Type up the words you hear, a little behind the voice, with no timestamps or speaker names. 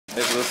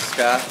Hey, so this is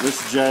Scott.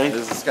 This is Jay.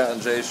 This is Scott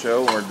and Jay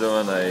show. We're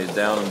doing a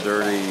down and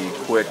dirty,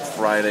 quick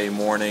Friday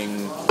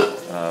morning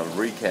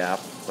recap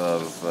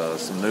of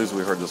some news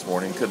we heard this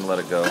morning. Couldn't let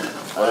it go.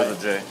 What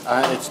is it, Jay?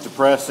 It's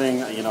depressing.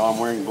 You know, I'm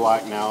wearing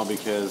black now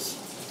because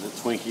the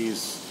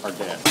Twinkies are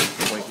dead.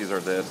 Twinkies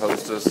are dead.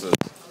 Hostess is...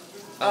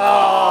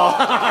 Oh!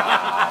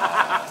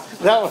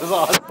 That was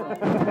awesome. I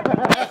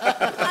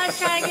was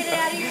trying to get it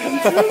out of your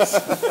legs.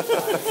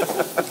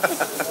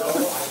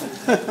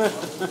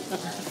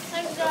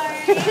 I'm sorry.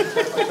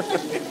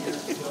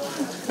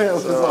 That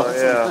was awesome.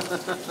 Yeah. I was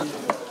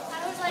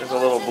like, There's a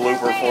little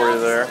blooper for you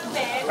there.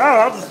 Oh,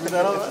 I'll just do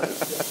that on that.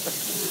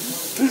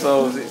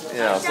 So,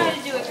 yeah. I'm So,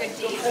 trying to do a good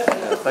deed.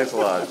 yeah, thanks a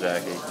lot,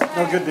 Jackie.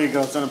 No good deed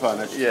goes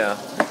unpunished. Yeah.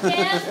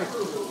 Yeah.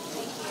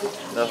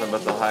 Nothing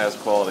but the highest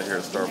quality here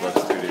at Starbucks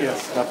Studios.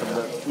 Yes, nothing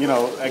but, you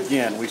know,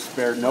 again, we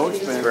spared no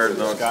expense. Spared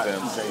no Scott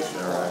expense. and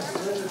Jason. All right.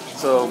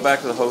 So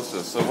back to the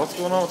Hostess. So what's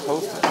going on with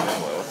Hostess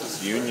anyway? What's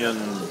this union?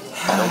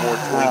 No more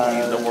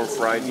Twinkies, no more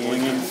fried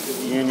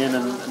Twinkies. Union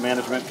and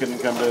management couldn't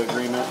come to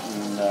agreement,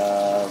 and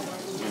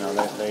you know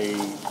they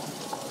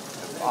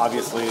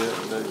obviously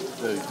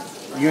the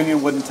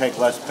union wouldn't take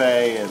less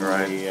pay, and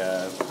Right. you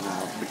know,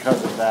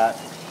 because of that,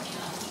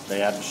 they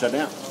had to shut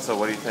down. So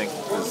what do you think?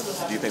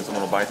 Do you think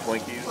someone will buy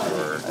Twinkies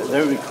or? They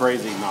would be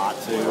crazy not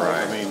to.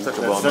 Right. I mean, Such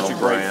a that's such a well-known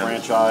great brand.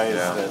 franchise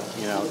Yeah. that,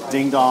 you know,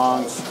 Ding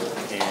Dongs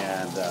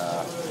and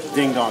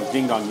Ding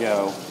Dong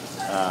Yo.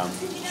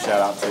 Shout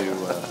out to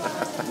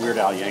Weird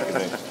Al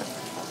Yankovic.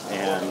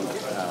 And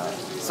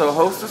So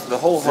Hostess, the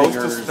whole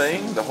Hostess Singers.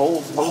 thing, the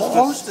whole Hostess.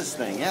 Hostess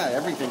thing, yeah,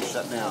 everything's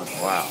shut down.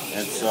 Wow.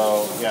 And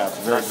so, yeah, it's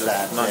a very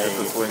sad Not day. just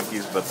the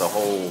Twinkies, but the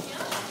whole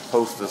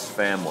Hostess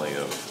family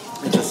of.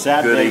 It's a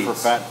sad day goodies. for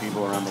fat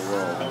people around the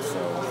world. So,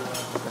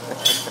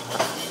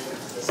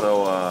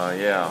 So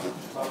yeah,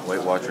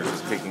 Weight Watchers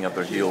is kicking up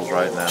their heels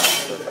right now.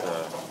 But,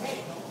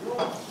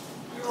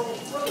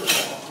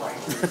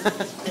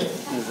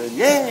 he said,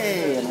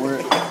 "Yay!" And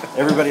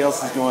everybody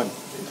else is going,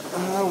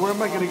 "Where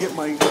am I going to get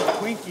my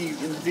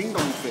Twinkie and Ding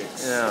Dong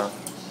fix?" yeah.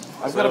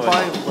 I've So got to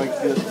buy anyway.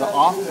 like the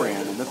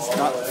off-brand, and that's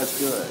not as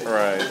good.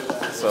 Right.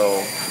 So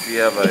if you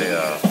have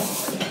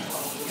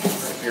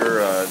if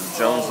you're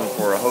jonesing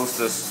for a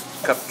Hostess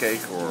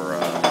cupcake or,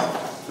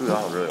 ooh, I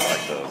really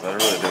like those. I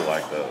really do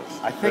like those.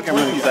 I think the I'm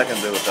gonna Twinkies I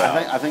can do without.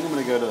 I think I'm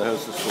going to go to the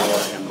Hostess store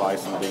and buy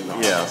some Ding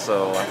Dong. Yeah,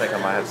 so I think I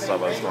might have to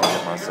stop by the store and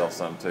get myself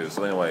some too.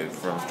 So anyway,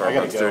 from I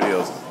gotta Starbucks go.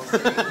 Studios.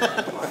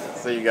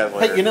 See you guys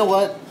later. Hey, you know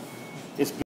what? It's